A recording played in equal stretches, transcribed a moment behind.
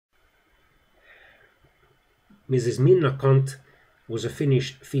Mrs. Minna Canth was a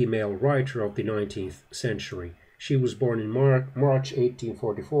Finnish female writer of the 19th century. She was born in March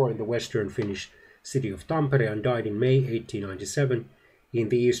 1844 in the western Finnish city of Tampere and died in May 1897 in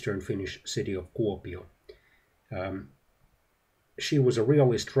the eastern Finnish city of Kuopio. She was a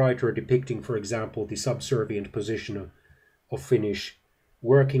realist writer depicting, for example, the subservient position of Finnish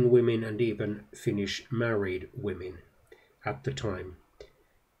working women and even Finnish married women at the time.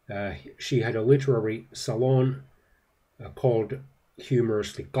 She had a literary salon called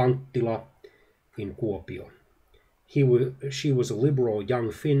humorously Kanttila in Kuopio. She was a liberal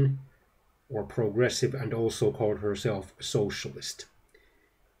young Finn, or progressive, and also called herself socialist.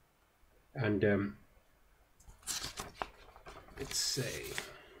 And let's say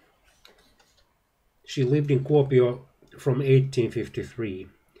she lived in Kuopio from 1853.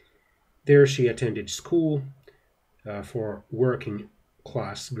 There she attended school for working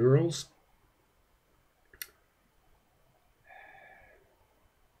class girls.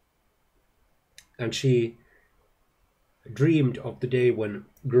 And she dreamed of the day when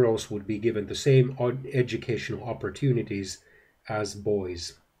girls would be given the same educational opportunities as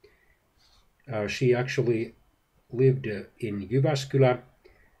boys. She actually lived in Jyväskylä,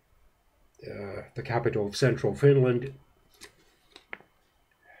 the capital of central Finland.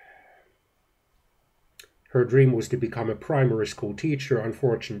 Her dream was to become a primary school teacher.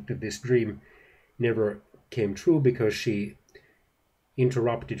 Unfortunately, this dream never came true because she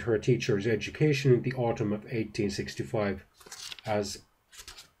interrupted her teacher's education in the autumn of 1865 as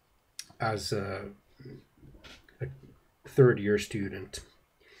a third-year student.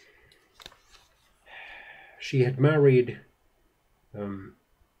 She had married a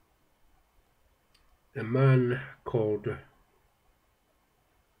man called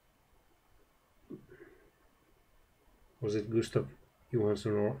was it Gustav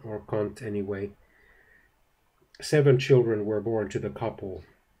Johansson or Kant anyway. 7 children were born to the couple.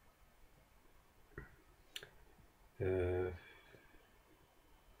 And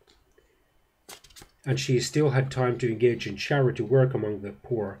she still had time to engage in charity work among the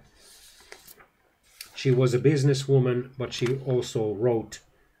poor. She was a businesswoman, but she also wrote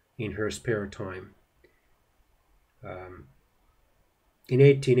in her spare time. In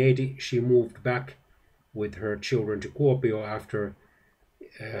 1880, she moved back with her children to Kuopio after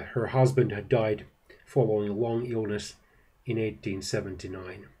her husband had died following a long illness in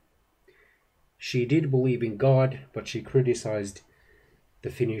 1879. She did believe in God, but she criticized the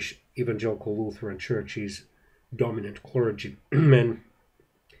Finnish Evangelical Lutheran Church's dominant clergymen,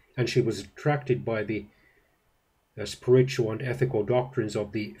 and she was attracted by the spiritual and ethical doctrines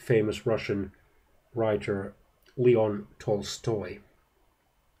of the famous Russian writer Leon Tolstoy.